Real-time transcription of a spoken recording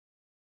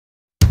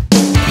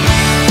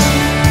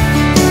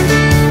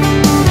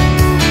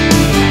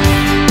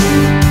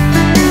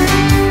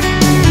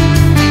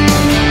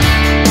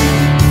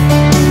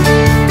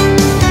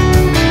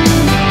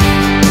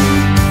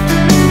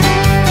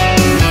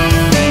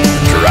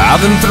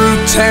Driving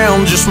through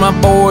town, just my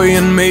boy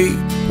and me,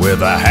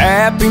 with a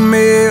Happy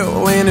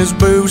Meal in his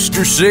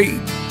booster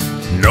seat,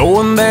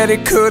 knowing that he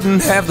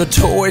couldn't have the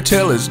toy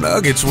till his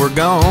nuggets were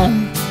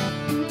gone.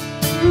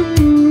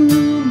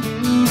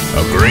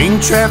 A green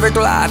traffic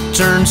light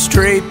turned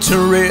straight to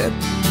red.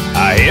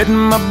 I hit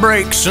my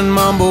brakes and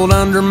mumbled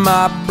under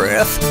my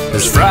breath.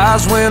 His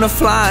fries went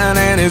a-flying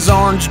and his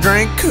orange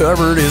drink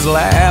covered his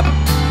lap.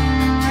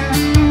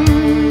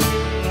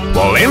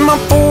 Well, in my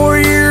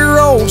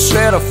 4-year-old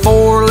said a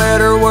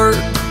 4-letter word.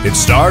 It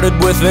started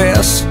with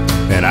S,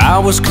 and I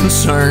was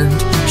concerned.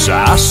 So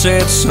I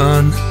said,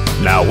 son,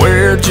 now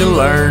where'd you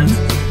learn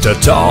to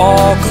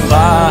talk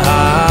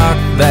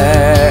like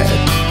that?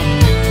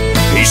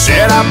 He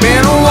said, I've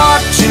been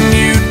watching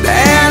you,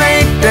 Dad,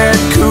 ain't that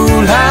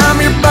cool?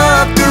 I'm your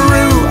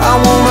buckaroo, I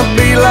wanna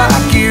be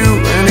like you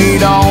and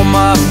eat all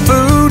my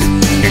food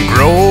and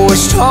grow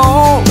as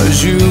tall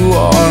as you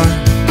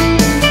are.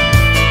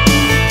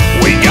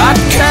 We got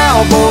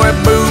cowboy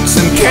boots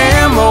and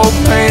camo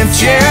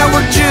pants, yeah,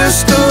 we're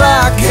just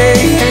alike,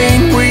 hey,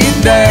 ain't we,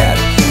 Dad?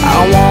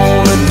 I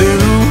wanna do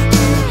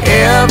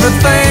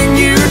everything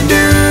you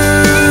do,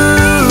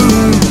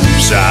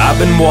 so I've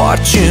been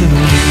watching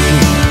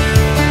you.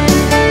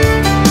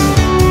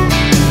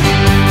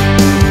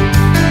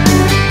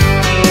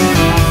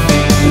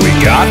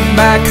 Got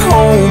back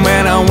home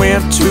and I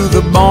went to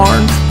the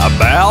barn. I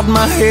bowed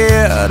my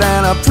head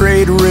and I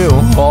prayed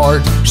real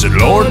hard. Said,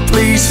 Lord,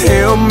 please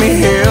help me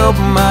help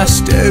my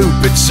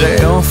stupid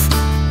self.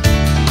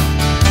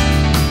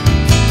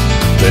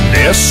 Then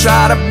this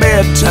side of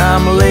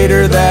bedtime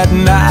later that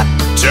night,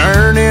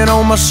 turning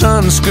on my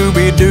son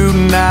Scooby-Doo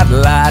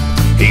nightlight.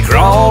 He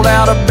crawled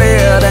out of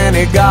bed and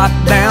he got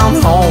down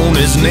on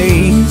his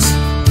knees.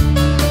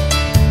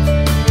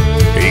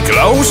 He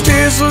closed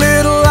his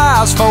little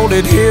eyes,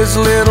 folded his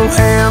little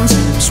hands,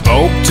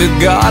 spoke to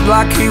God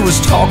like he was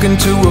talking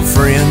to a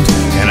friend.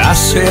 And I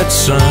said,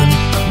 son,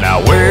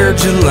 now where'd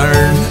you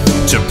learn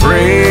to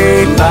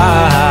pray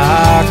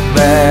like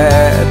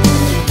that?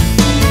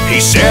 He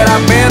said,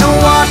 I've been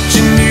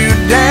watching you,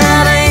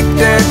 Dad, ain't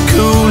that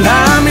cool?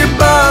 I'm your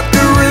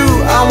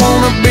buckaroo, I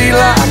wanna be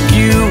like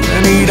you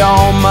and eat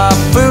all my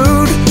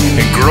food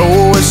and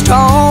grow as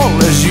tall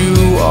as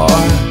you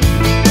are.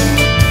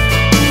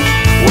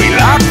 We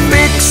like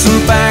fixing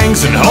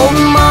things and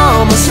holding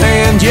Mama's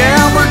hand, yeah,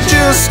 we're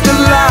just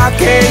alike,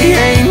 hey,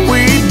 ain't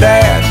we,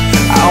 Dad?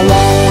 I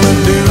wanna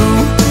do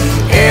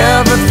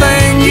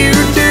everything you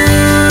do,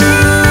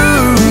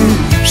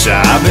 so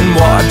I've been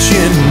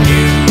watching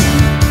you.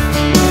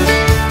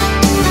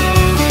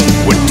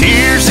 With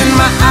tears in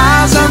my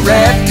eyes, I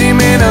wrapped him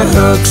in a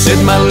hug, said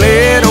my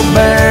little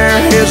bear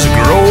is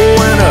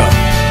growing up.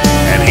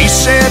 And he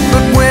said,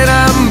 but when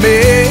I'm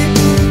big,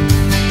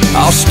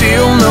 I'll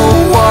still know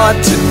what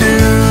to do.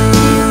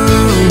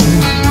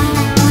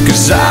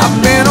 'Cause I've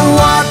been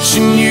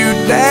watching you,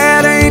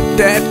 Dad, ain't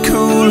that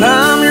cool?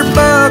 I'm your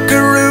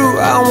buckaroo,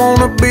 I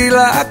wanna be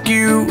like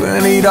you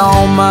and eat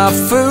all my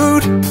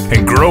food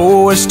and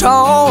grow as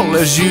tall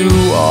as you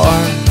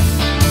are.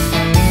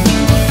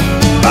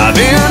 By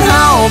then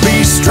I'll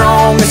be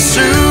strong as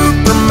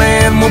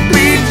Superman, we'll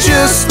be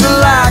just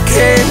alike,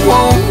 hey,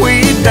 won't we,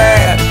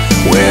 Dad?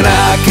 When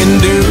I can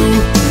do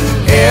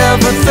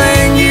everything